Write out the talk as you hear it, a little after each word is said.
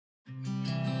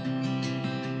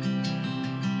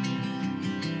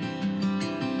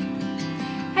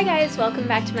Hi guys, welcome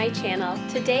back to my channel.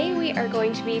 Today we are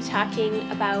going to be talking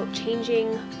about changing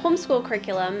homeschool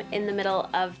curriculum in the middle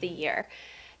of the year.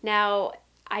 Now,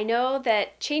 I know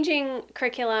that changing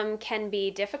curriculum can be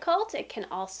difficult. It can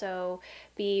also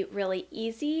be really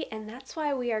easy, and that's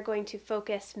why we are going to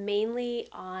focus mainly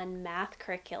on math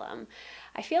curriculum.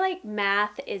 I feel like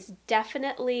math is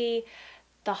definitely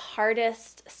the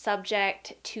hardest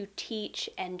subject to teach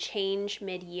and change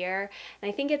mid-year.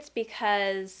 And I think it's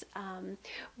because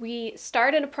we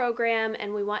start in a program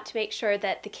and we want to make sure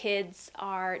that the kids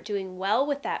are doing well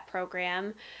with that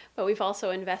program, but we've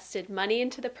also invested money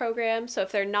into the program. So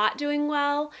if they're not doing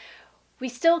well, we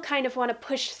still kind of want to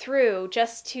push through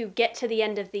just to get to the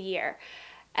end of the year.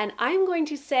 And I'm going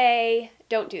to say,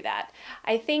 don't do that.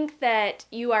 I think that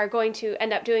you are going to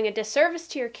end up doing a disservice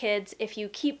to your kids if you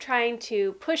keep trying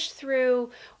to push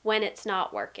through when it's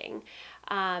not working.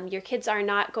 Your kids are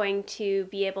not going to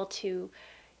be able to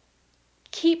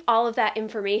keep all of that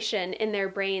information in their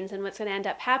brains, and what's going to end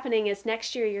up happening is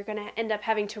next year you're going to end up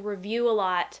having to review a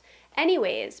lot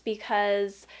anyways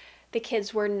because the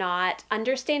kids were not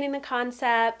understanding the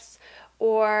concepts,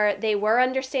 or they were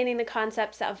understanding the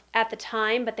concepts at the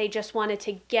time, but they just wanted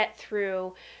to get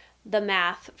through the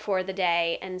math for the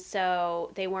day, and so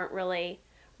they weren't really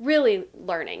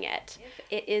learning it.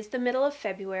 It is the middle of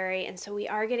February, and so we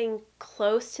are getting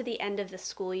close to the end of the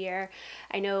school year.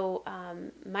 I know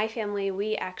my family,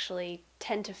 we actually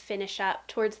tend to finish up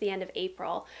towards the end of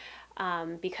April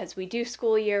because we do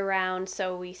school year round,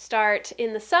 so we start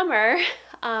in the summer.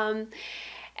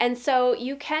 And so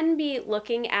you can be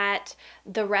looking at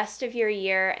the rest of your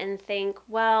year and think,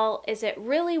 well, is it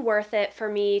really worth it for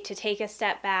me to take a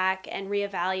step back and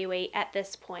reevaluate at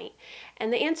this point?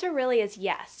 And the answer really is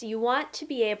yes. You want to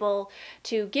be able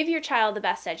to give your child the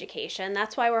best education.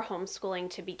 That's why we're homeschooling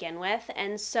to begin with.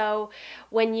 And so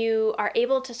when you are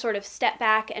able to sort of step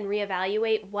back and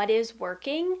reevaluate what is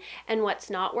working and what's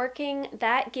not working,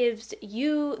 that gives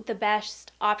you the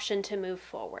best option to move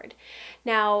forward.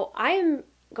 Now, I am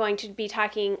going to be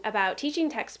talking about teaching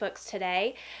textbooks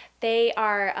today. They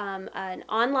are an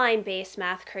online-based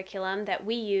math curriculum that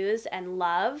we use and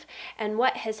love, and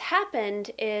what has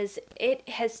happened is it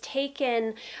has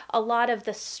taken a lot of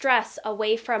the stress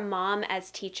away from mom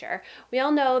as teacher. We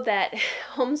all know that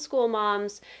homeschool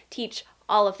moms teach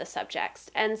all of the subjects,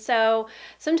 and so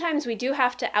sometimes we do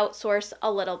have to outsource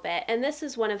a little bit, and this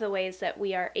is one of the ways that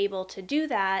we are able to do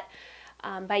that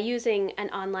by using an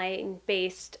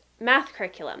online-based math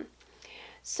curriculum.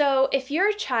 So if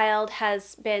your child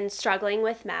has been struggling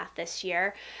with math this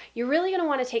year, you're really going to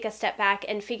want to take a step back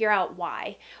and figure out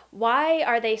why. Why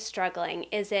are they struggling?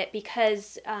 Is it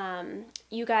because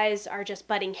you guys are just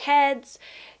butting heads?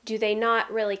 Do they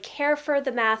not really care for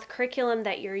the math curriculum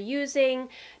that you're using?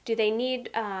 Do they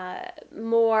need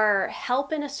more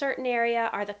help in a certain area?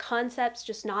 Are the concepts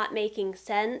just not making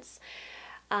sense?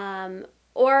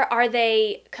 Or are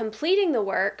they completing the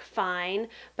work fine,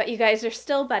 but you guys are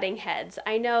still butting heads?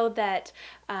 I know that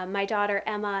my daughter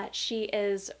Emma, she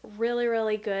is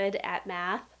really good at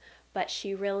math, but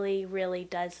she really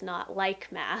does not like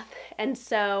math. And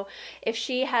so if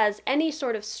she has any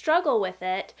sort of struggle with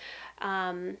it,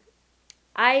 I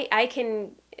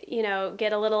can,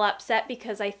 get a little upset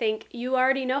because I think you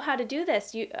already know how to do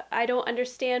this. I don't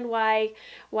understand why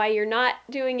you're not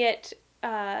doing it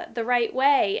the right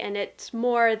way, and it's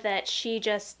more that she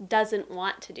just doesn't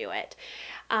want to do it.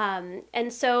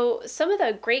 And so some of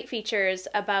the great features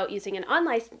about using an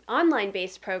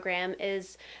online-based program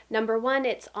is, number one,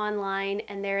 it's online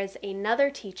and there is another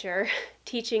teacher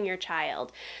teaching your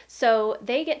child. So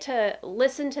they get to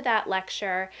listen to that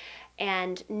lecture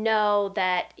and know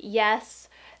that, yes,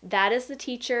 that is the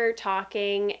teacher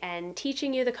talking and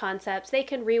teaching you the concepts. They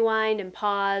can rewind and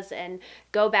pause and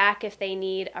go back if they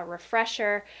need a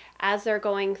refresher as they're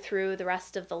going through the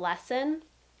rest of the lesson.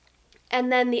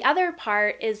 And then the other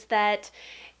part is that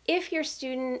if your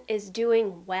student is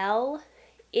doing well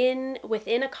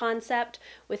within a concept,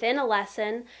 within a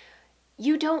lesson,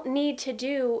 you don't need to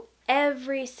do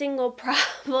every single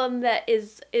problem that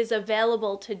is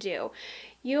available to do.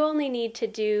 You only need to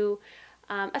do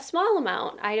a small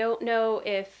amount. I don't know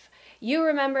if you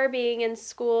remember being in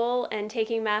school and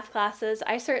taking math classes.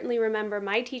 I certainly remember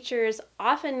my teachers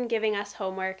often giving us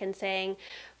homework and saying,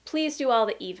 please do all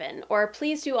the even, or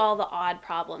please do all the odd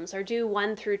problems, or do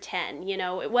 1 through 10.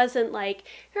 It wasn't like,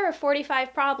 here are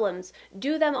 45 problems,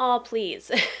 do them all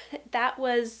please. That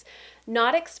was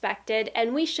not expected,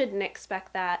 and we shouldn't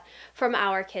expect that from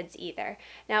our kids either.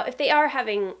 Now, if they are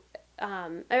having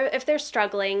if they're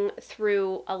struggling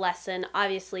through a lesson,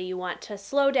 obviously you want to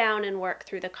slow down and work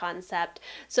through the concept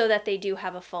so that they do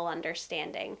have a full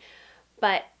understanding.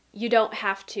 But you don't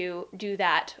have to do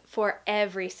that for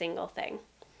every single thing.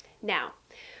 Now,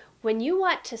 when you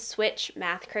want to switch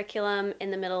math curriculum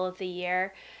in the middle of the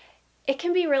year, it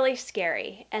can be really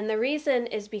scary. And the reason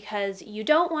is because you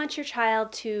don't want your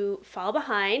child to fall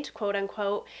behind, quote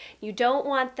unquote. You don't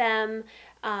want them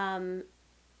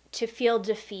to feel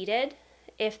defeated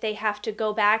if they have to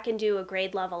go back and do a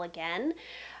grade level again.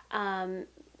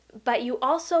 But you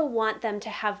also want them to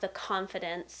have the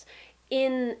confidence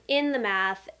in the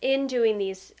math, in doing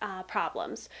these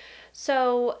problems.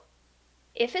 So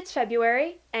if it's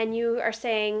February and you are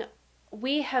saying,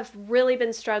 we have really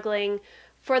been struggling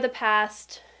for the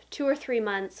past 2 or 3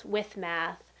 months with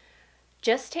math,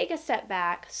 just take a step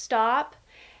back, stop,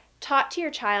 talk to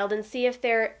your child and see if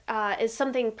there is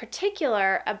something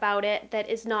particular about it that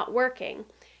is not working.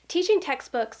 Teaching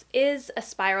textbooks is a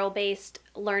spiral-based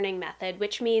learning method,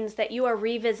 which means that you are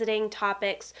revisiting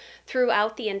topics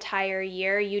throughout the entire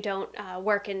year. You don't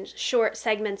work in short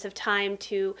segments of time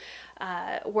to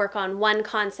work on one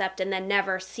concept and then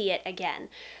never see it again.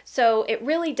 So it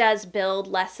really does build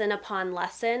lesson upon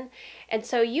lesson. And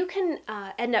so you can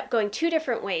end up going 2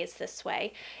 different ways this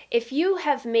way. If you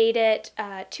have made it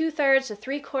 2/3 to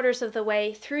 3/4 of the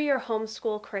way through your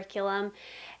homeschool curriculum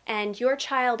and your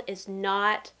child is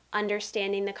not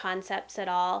understanding the concepts at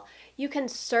all, you can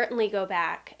certainly go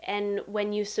back, and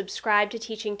when you subscribe to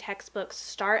teaching textbooks,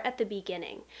 start at the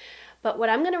beginning. But what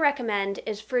I'm going to recommend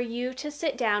is for you to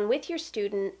sit down with your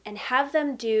student and have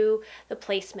them do the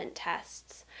placement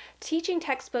tests. Teaching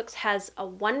textbooks has a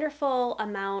wonderful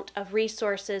amount of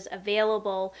resources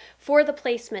available for the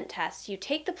placement tests. You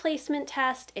take the placement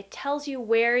test, it tells you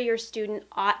where your student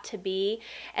ought to be,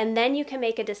 and then you can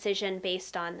make a decision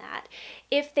based on that.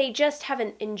 If they just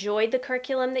haven't enjoyed the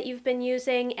curriculum that you've been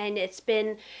using and it's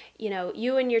been,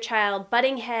 you and your child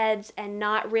butting heads and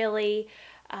not really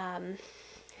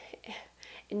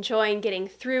enjoying getting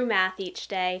through math each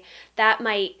day, that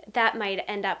might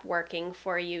end up working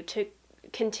for you to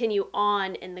continue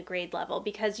on in the grade level,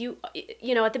 because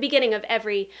at the beginning of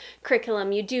every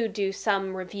curriculum you do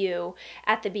some review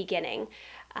at the beginning.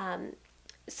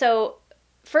 So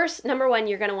first, number 1,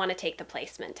 you're going to want to take the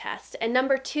placement test. And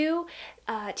number 2,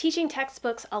 teaching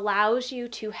textbooks allows you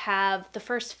to have the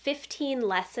first 15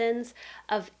 lessons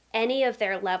of any of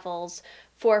their levels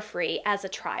for free as a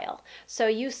trial. So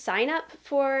you sign up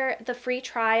for the free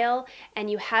trial and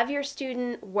you have your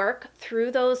student work through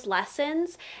those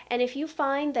lessons, and if you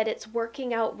find that it's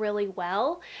working out really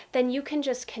well, then you can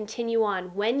just continue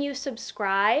on. When you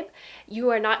subscribe, you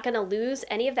are not going to lose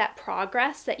any of that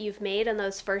progress that you've made in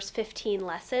those first 15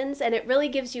 lessons, and it really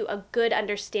gives you a good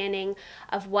understanding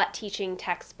of what teaching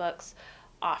textbooks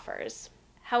offers.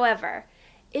 However,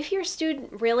 if your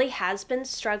student really has been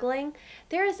struggling,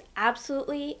 there is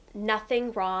absolutely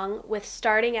nothing wrong with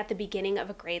starting at the beginning of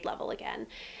a grade level again.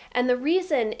 And the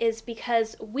reason is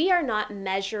because we are not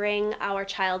measuring our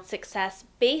child's success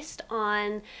based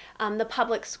on the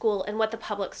public school and what the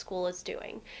public school is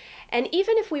doing. And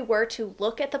even if we were to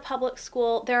look at the public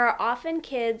school, there are often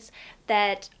kids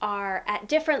that are at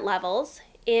different levels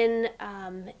in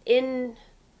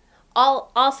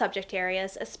all subject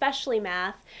areas, especially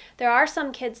math. There are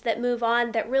some kids that move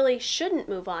on that really shouldn't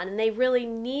move on, and they really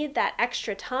need that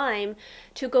extra time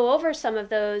to go over some of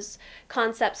those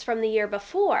concepts from the year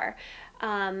before.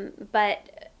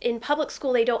 But in public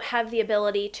school, they don't have the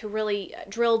ability to really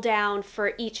drill down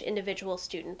for each individual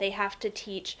student. They have to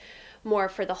teach more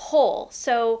for the whole.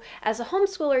 So as a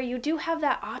homeschooler, you do have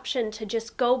that option to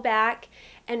just go back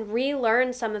and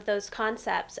relearn some of those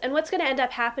concepts. And what's going to end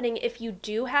up happening if you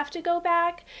do have to go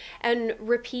back and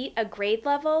repeat a grade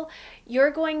level, you're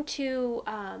going to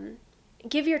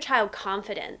give your child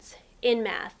confidence in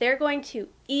math. They're going to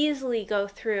easily go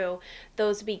through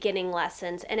those beginning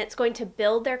lessons, and it's going to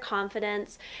build their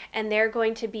confidence, and they're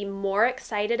going to be more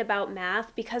excited about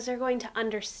math because they're going to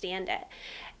understand it.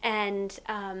 And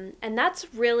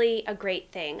that's really a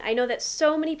great thing. I know that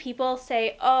so many people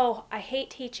say, oh, I hate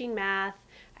teaching math.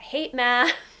 I hate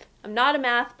math. I'm not a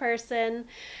math person.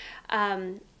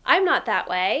 I'm not that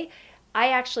way. I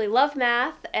actually love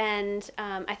math, and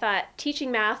I thought teaching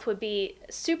math would be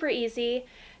super easy.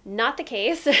 Not the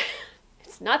case.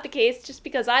 It's not the case. Just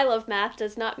because I love math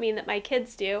does not mean that my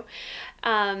kids do.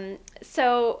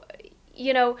 So,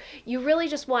 you really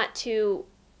just want to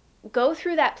go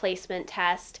through that placement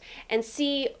test and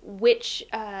see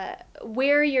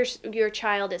where your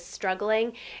child is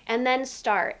struggling, and then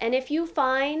start. And if you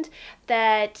find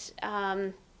that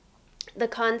the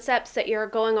concepts that you're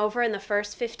going over in the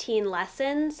first 15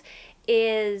 lessons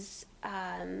is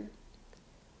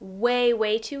way,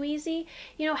 way too easy,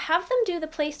 have them do the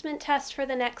placement test for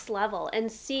the next level and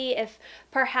see if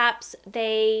perhaps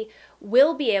they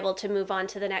will be able to move on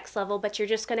to the next level, but you're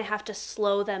just going to have to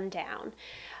slow them down.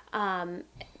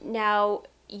 Now,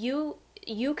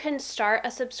 you can start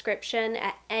a subscription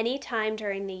at any time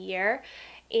during the year,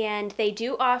 and they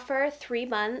do offer 3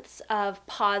 months of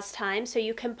pause time, so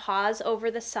you can pause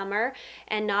over the summer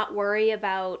and not worry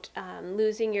about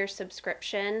losing your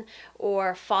subscription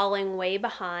or falling way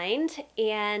behind.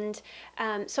 And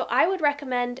so I would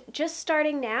recommend just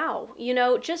starting now,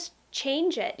 just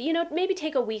change it, maybe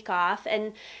take a week off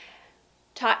and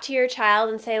talk to your child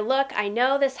and say, look, I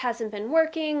know this hasn't been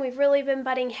working, we've really been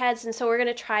butting heads, and so we're going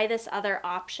to try this other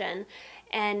option.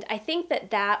 And I think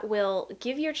that will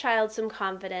give your child some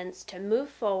confidence to move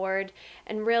forward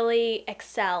and really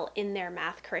excel in their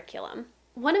math curriculum.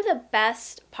 One of the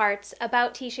best parts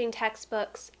about teaching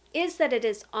textbooks is that it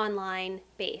is online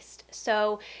based.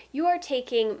 So you are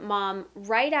taking mom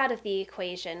right out of the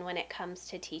equation when it comes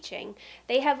to teaching.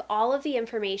 They have all of the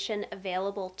information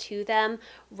available to them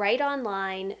right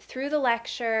online through the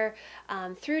lecture,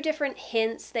 through different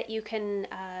hints that you can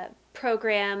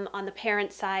program on the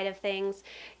parent side of things.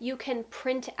 You can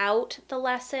print out the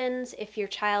lessons. If your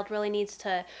child really needs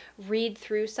to read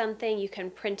through something, you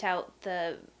can print out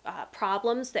the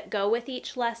problems that go with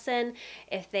each lesson.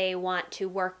 If they want to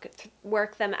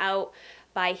work them out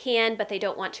by hand, but they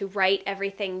don't want to write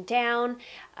everything down,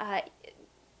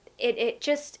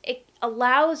 it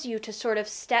allows you to sort of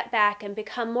step back and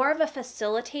become more of a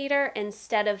facilitator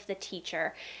instead of the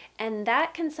teacher. And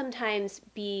that can sometimes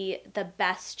be the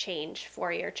best change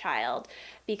for your child,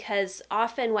 because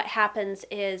often what happens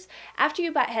is after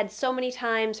you butt heads so many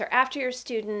times, or after your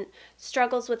student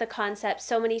struggles with a concept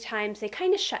so many times, they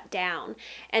kind of shut down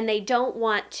and they don't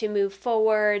want to move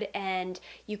forward, and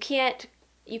you can't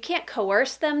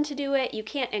coerce them to do it. You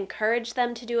can't encourage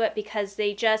them to do it, because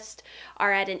they just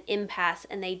are at an impasse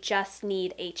and they just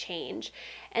need a change.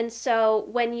 And so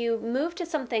when you move to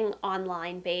something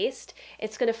online based,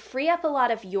 it's going to free up a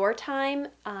lot of your time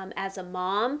as a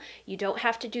mom. You don't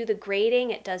have to do the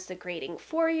grading. It does the grading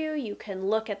for you. You can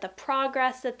look at the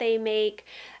progress that they make,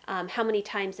 how many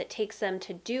times it takes them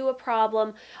to do a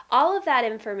problem. All of that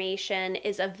information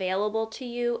is available to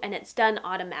you, and it's done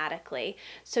automatically.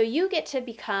 So you get to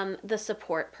become the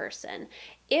support person.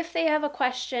 If they have a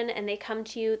question and they come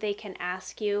to you, they can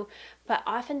ask you, but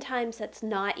oftentimes that's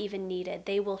not even needed.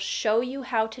 They will show you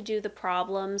how to do the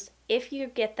problems if you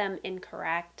get them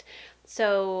incorrect.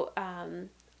 So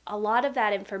a lot of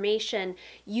that information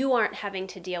you aren't having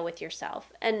to deal with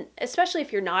yourself. And especially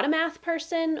if you're not a math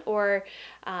person, or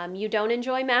you don't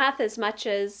enjoy math as much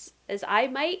as I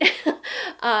might,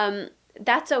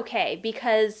 that's okay,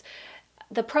 because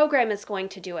the program is going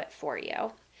to do it for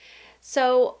you.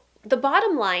 So the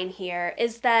bottom line here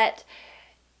is that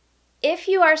if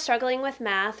you are struggling with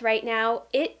math right now,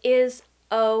 it is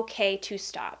okay to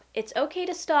stop. It's okay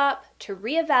to stop, to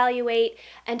reevaluate,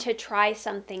 and to try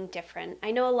something different. I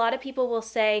know a lot of people will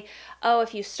say, oh,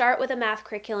 if you start with a math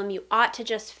curriculum, you ought to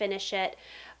just finish it.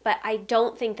 But I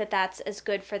don't think that that's as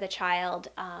good for the child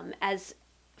as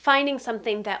finding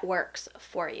something that works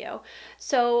for you.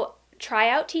 So try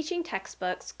out teaching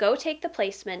textbooks, go take the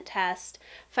placement test,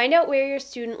 find out where your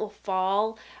student will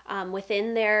fall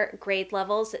within their grade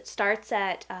levels. It starts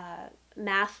at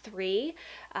Math 3,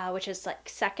 which is like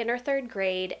 2nd or 3rd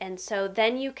grade, and so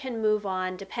then you can move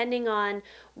on depending on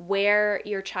where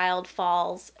your child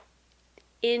falls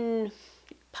in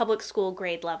public school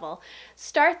grade level.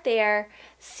 Start there,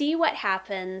 see what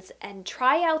happens, and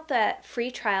try out the free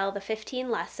trial, the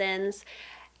 15 lessons,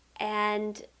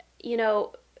 and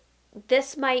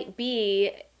this might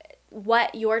be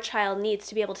what your child needs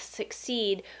to be able to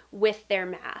succeed with their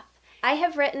math. I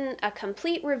have written a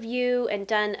complete review and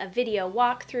done a video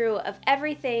walkthrough of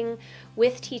everything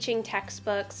with teaching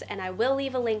textbooks, and I will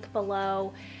leave a link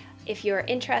below. If you're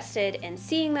interested in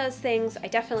seeing those things, I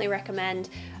definitely recommend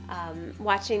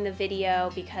watching the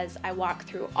video, because I walk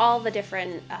through all the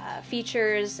different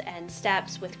features and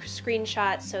steps with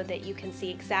screenshots so that you can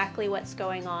see exactly what's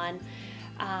going on.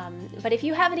 But if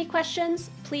you have any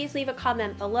questions, please leave a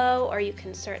comment below, or you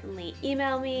can certainly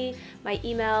email me. My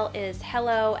email is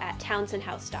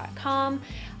hello@townsendhouse.com,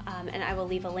 and I will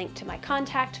leave a link to my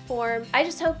contact form. I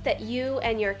just hope that you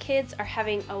and your kids are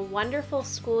having a wonderful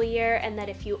school year, and that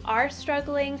if you are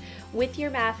struggling with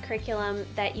your math curriculum,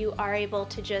 that you are able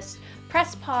to just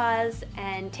press pause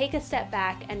and take a step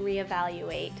back and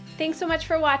reevaluate. Thanks so much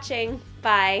for watching.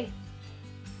 Bye.